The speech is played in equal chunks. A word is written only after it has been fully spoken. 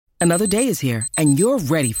Another day is here, and you're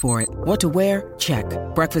ready for it. What to wear? Check.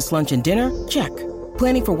 Breakfast, lunch, and dinner? Check.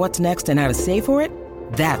 Planning for what's next and how to save for it?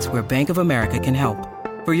 That's where Bank of America can help.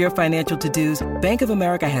 For your financial to-dos, Bank of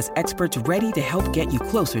America has experts ready to help get you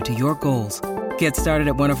closer to your goals. Get started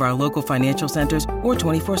at one of our local financial centers or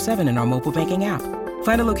 24/7 in our mobile banking app.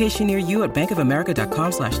 Find a location near you at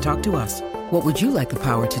bankofamerica.com/talktous. What would you like the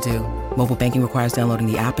power to do? Mobile banking requires downloading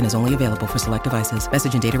the app and is only available for select devices.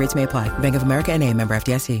 Message and data rates may apply. Bank of America N.A., member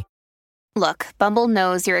FDIC. Look, Bumble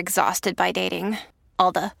knows you're exhausted by dating.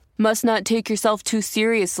 All the must not take yourself too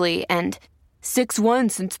seriously and 6'1"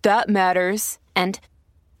 since that matters. And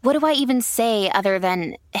what do I even say other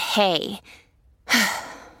than, hey?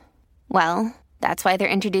 Well, that's why they're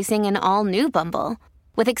introducing an all-new Bumble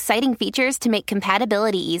with exciting features to make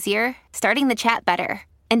compatibility easier, starting the chat better,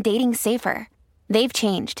 and dating safer. They've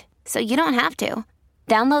changed, so you don't have to.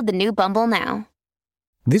 Download the new Bumble now.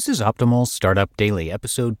 This is Optimal Startup Daily,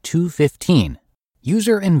 episode 215.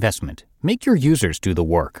 User Investment. Make your users do the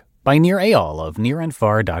work, by Nir Eyal of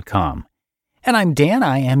nirandfar.com. And I'm Dan.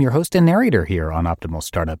 I am your host and narrator here on Optimal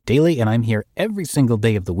Startup Daily, and I'm here every single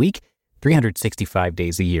day of the week, 365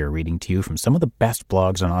 days a year, reading to you from some of the best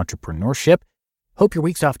blogs on entrepreneurship. Hope your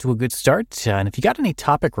week's off to a good start. And if you got any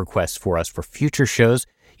topic requests for us for future shows,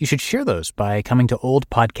 you should share those by coming to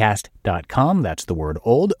oldpodcast.com. That's the word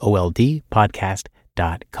old, O-L-D,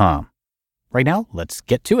 podcast.com. Right now, let's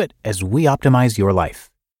get to it as we optimize your life.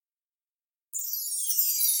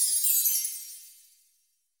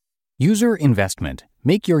 User Investment.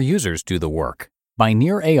 Make your users do the work, by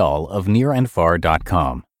Nir Eyal of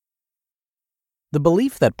nirandfar.com. The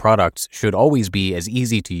belief that products should always be as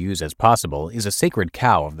easy to use as possible is a sacred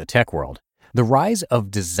cow of the tech world. The rise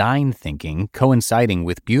of design thinking, coinciding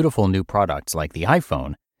with beautiful new products like the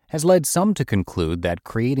iPhone, has led some to conclude that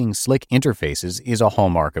creating slick interfaces is a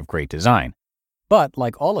hallmark of great design. But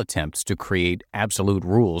like all attempts to create absolute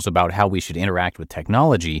rules about how we should interact with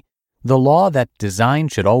technology, the law that design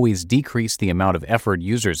should always decrease the amount of effort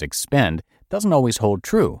users expend doesn't always hold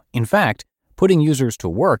true. In fact, putting users to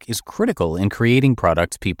work is critical in creating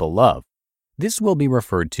products people love. This will be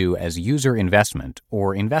referred to as user investment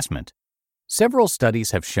or investment. Several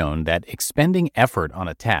studies have shown that expending effort on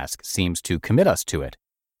a task seems to commit us to it.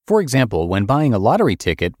 For example, when buying a lottery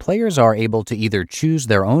ticket, players are able to either choose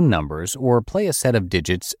their own numbers or play a set of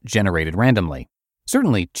digits generated randomly.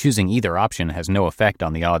 Certainly, choosing either option has no effect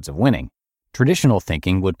on the odds of winning. Traditional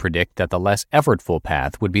thinking would predict that the less effortful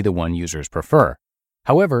path would be the one users prefer.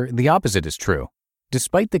 However, the opposite is true.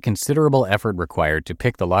 Despite the considerable effort required to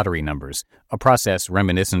pick the lottery numbers, a process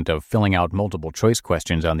reminiscent of filling out multiple choice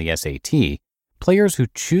questions on the SAT, players who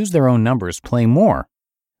choose their own numbers play more.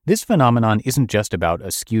 This phenomenon isn't just about a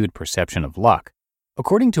skewed perception of luck.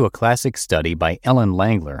 According to a classic study by Ellen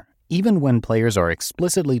Langler, even when players are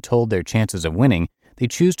explicitly told their chances of winning, they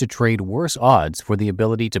choose to trade worse odds for the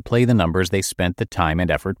ability to play the numbers they spent the time and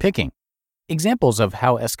effort picking. Examples of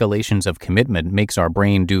how escalations of commitment makes our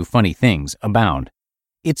brain do funny things abound.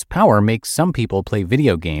 Its power makes some people play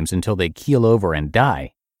video games until they keel over and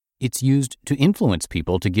die. It's used to influence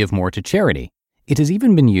people to give more to charity. It has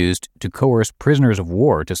even been used to coerce prisoners of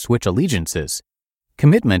war to switch allegiances.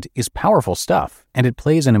 Commitment is powerful stuff, and it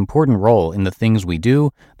plays an important role in the things we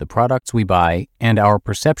do, the products we buy, and our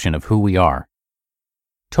perception of who we are.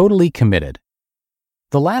 Totally committed.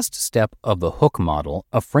 The last step of the Hook model,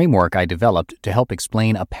 a framework I developed to help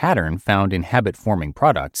explain a pattern found in habit-forming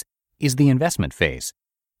products, is the investment phase.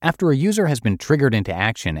 After a user has been triggered into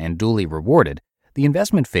action and duly rewarded, the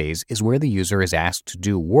investment phase is where the user is asked to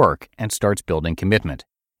do work and starts building commitment.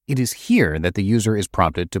 It is here that the user is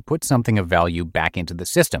prompted to put something of value back into the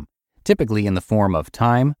system, typically in the form of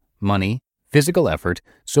time, money, physical effort,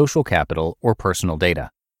 social capital, or personal data.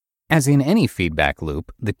 As in any feedback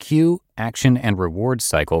loop, the cue, action, and reward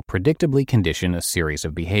cycle predictably condition a series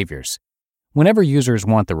of behaviors. Whenever users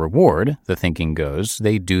want the reward, the thinking goes,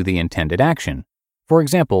 they do the intended action. For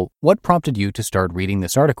example, what prompted you to start reading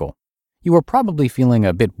this article? You were probably feeling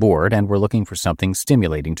a bit bored and were looking for something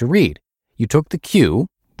stimulating to read. You took the cue,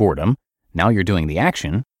 boredom, now you're doing the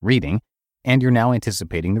action, reading, and you're now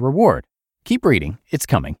anticipating the reward. Keep reading, it's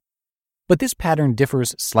coming. But this pattern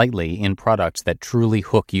differs slightly in products that truly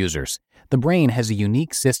hook users. The brain has a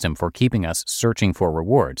unique system for keeping us searching for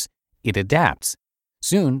rewards. It adapts.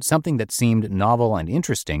 Soon, something that seemed novel and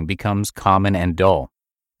interesting becomes common and dull.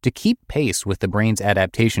 To keep pace with the brain's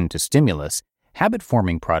adaptation to stimulus,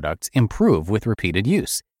 habit-forming products improve with repeated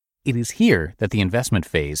use. It is here that the investment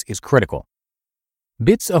phase is critical.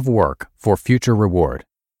 Bits of work for future reward.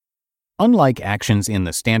 Unlike actions in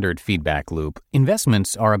the standard feedback loop,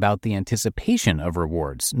 investments are about the anticipation of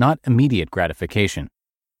rewards, not immediate gratification.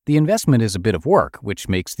 The investment is a bit of work, which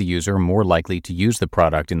makes the user more likely to use the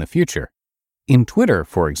product in the future. In Twitter,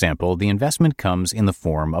 for example, the investment comes in the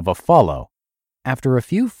form of a follow. After a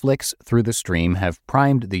few flicks through the stream have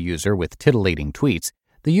primed the user with titillating tweets,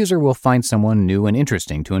 the user will find someone new and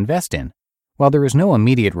interesting to invest in. While there is no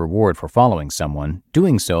immediate reward for following someone,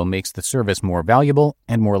 doing so makes the service more valuable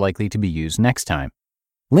and more likely to be used next time.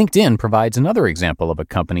 LinkedIn provides another example of a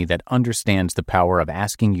company that understands the power of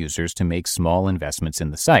asking users to make small investments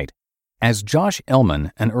in the site. As Josh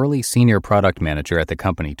Ellman, an early senior product manager at the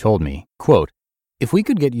company, told me, quote, "If we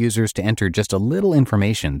could get users to enter just a little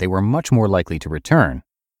information, they were much more likely to return.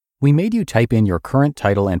 We made you type in your current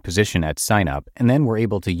title and position at sign-up, and then we're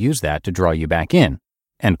able to use that to draw you back in."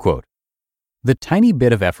 End quote. The tiny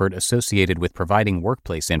bit of effort associated with providing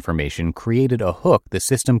workplace information created a hook the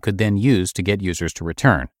system could then use to get users to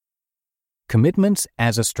return. Commitments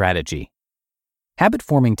as a strategy.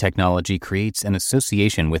 Habit-forming technology creates an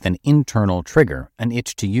association with an internal trigger, an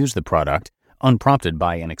itch to use the product, unprompted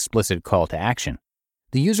by an explicit call to action.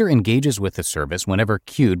 The user engages with the service whenever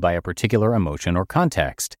cued by a particular emotion or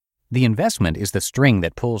context. The investment is the string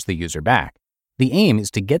that pulls the user back. The aim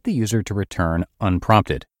is to get the user to return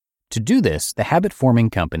unprompted. To do this, the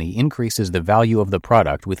habit-forming company increases the value of the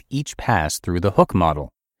product with each pass through the hook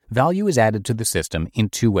model. Value is added to the system in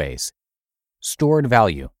two ways. Stored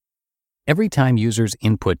value. Every time users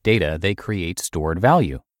input data, they create stored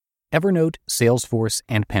value. Evernote, Salesforce,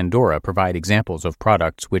 and Pandora provide examples of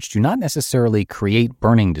products which do not necessarily create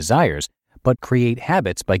burning desires, but create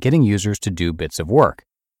habits by getting users to do bits of work.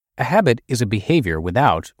 A habit is a behavior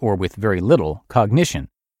without, or with very little, cognition,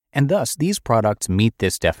 and thus these products meet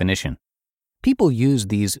this definition. People use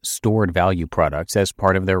these stored value products as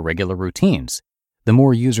part of their regular routines. The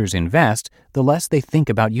more users invest, the less they think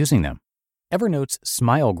about using them. Evernote's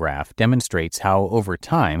Smile Graph demonstrates how, over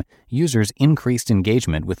time, users increased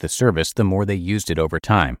engagement with the service the more they used it over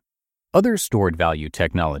time. Other stored value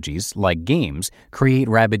technologies, like games, create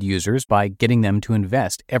rabid users by getting them to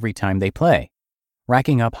invest every time they play.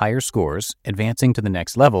 Racking up higher scores, advancing to the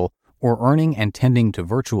next level, or earning and tending to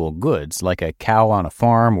virtual goods like a cow on a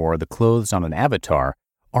farm or the clothes on an avatar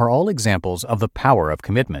are all examples of the power of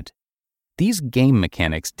commitment. These game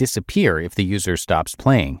mechanics disappear if the user stops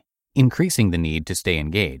playing, increasing the need to stay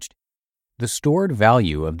engaged. The stored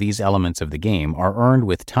value of these elements of the game are earned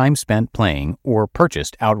with time spent playing or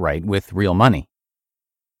purchased outright with real money.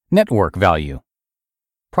 Network value.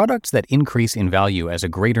 Products that increase in value as a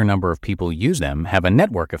greater number of people use them have a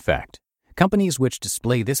network effect. Companies which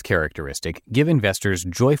display this characteristic give investors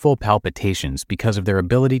joyful palpitations because of their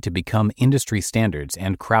ability to become industry standards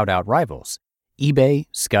and crowd out rivals. eBay,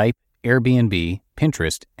 Skype, Airbnb,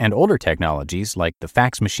 Pinterest, and older technologies like the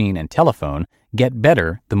fax machine and telephone get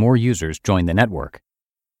better the more users join the network.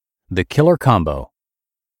 The killer combo.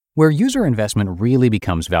 Where user investment really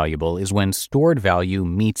becomes valuable is when stored value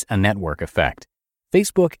meets a network effect.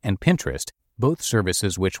 Facebook and Pinterest, both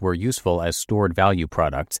services which were useful as stored value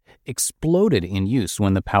products, exploded in use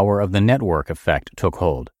when the power of the network effect took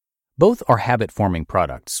hold. Both are habit-forming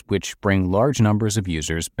products, which bring large numbers of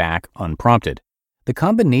users back unprompted. The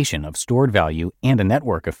combination of stored value and a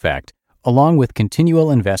network effect, along with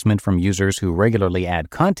continual investment from users who regularly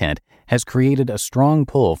add content, has created a strong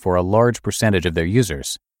pull for a large percentage of their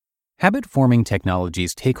users. Habit-forming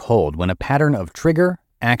technologies take hold when a pattern of trigger,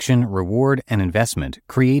 action, reward, and investment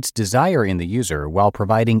creates desire in the user while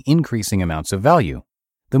providing increasing amounts of value.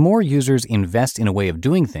 The more users invest in a way of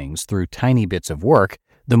doing things through tiny bits of work,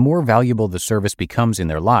 the more valuable the service becomes in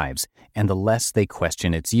their lives, and the less they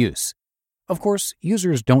question its use. Of course,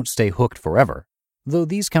 users don't stay hooked forever. Though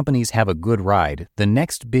these companies have a good ride, the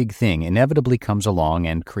next big thing inevitably comes along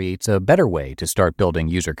and creates a better way to start building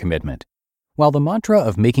user commitment. While the mantra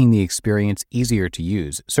of making the experience easier to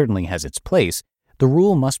use certainly has its place, the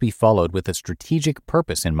rule must be followed with a strategic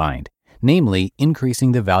purpose in mind, namely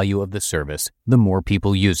increasing the value of the service the more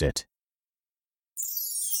people use it.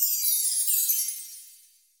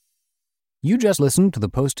 You just listened to the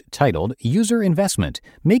post titled User Investment,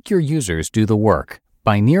 Make Your Users Do the Work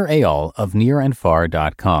by Nir Eyal of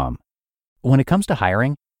nirandfar.com. When it comes to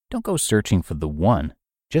hiring, don't go searching for the one.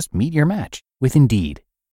 Just meet your match with Indeed.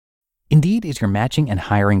 Indeed is your matching and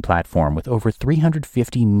hiring platform with over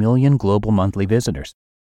 350 million global monthly visitors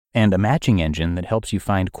and a matching engine that helps you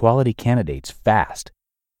find quality candidates fast.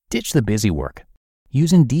 Ditch the busy work.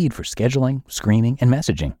 Use Indeed for scheduling, screening, and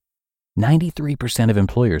messaging. 93% of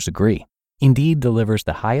employers agree. Indeed delivers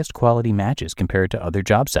the highest quality matches compared to other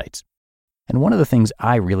job sites. And one of the things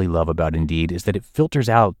I really love about Indeed is that it filters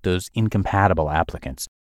out those incompatible applicants.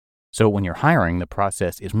 So when you're hiring, the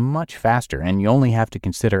process is much faster, and you only have to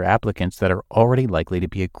consider applicants that are already likely to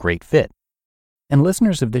be a great fit. And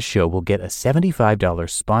listeners of this show will get a $75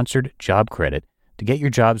 sponsored job credit to get your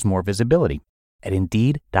jobs more visibility at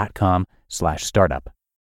Indeed.com/startup.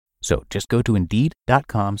 So just go to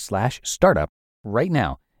Indeed.com/startup right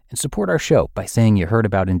now and support our show by saying you heard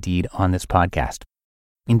about Indeed on this podcast.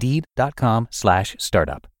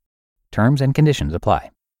 Indeed.com/startup. Terms and conditions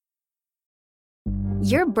apply.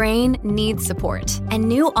 Your brain needs support, and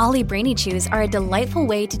new Ollie Brainy Chews are a delightful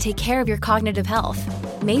way to take care of your cognitive health.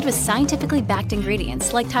 Made with scientifically backed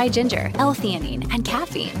ingredients like Thai ginger, L-theanine, and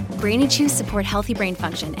caffeine, Brainy Chews support healthy brain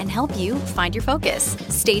function and help you find your focus,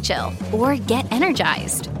 stay chill, or get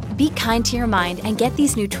energized. Be kind to your mind and get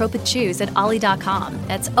these nootropic chews at Ollie.com.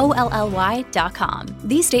 That's OLLY.com.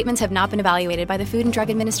 These statements have not been evaluated by the Food and Drug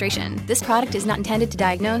Administration. This product is not intended to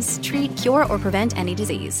diagnose, treat, cure, or prevent any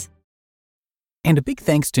disease. And a big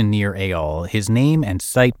thanks to Nir Eyal. His name and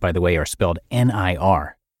site, by the way, are spelled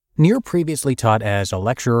N-I-R. Nir previously taught as a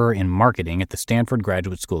lecturer in marketing at the Stanford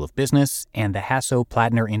Graduate School of Business and the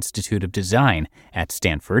Hasso-Plattner Institute of Design at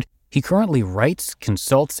Stanford. He currently writes,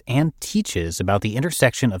 consults, and teaches about the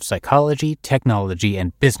intersection of psychology, technology,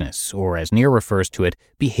 and business, or as Nir refers to it,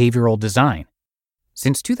 behavioral design.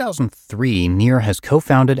 Since 2003, Nir has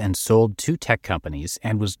co-founded and sold 2 tech companies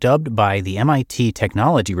and was dubbed by the MIT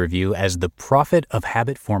Technology Review as the prophet of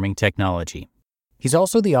habit-forming technology. He's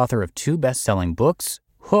also the author of 2 best-selling books,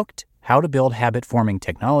 Hooked, How to Build Habit-Forming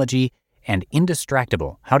Technology, and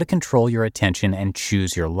Indistractable, How to Control Your Attention and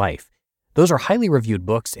Choose Your Life. Those are highly reviewed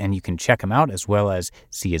books, and you can check them out as well as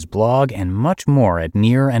see his blog and much more at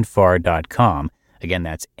nirandfar.com. Again,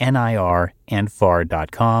 that's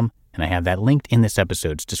nirandfar.com. And I have that linked in this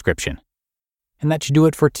episode's description. And that should do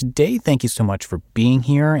it for today. Thank you so much for being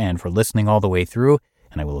here and for listening all the way through.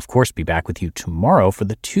 And I will, of course, be back with you tomorrow for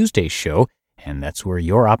the Tuesday show, and that's where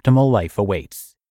your optimal life awaits.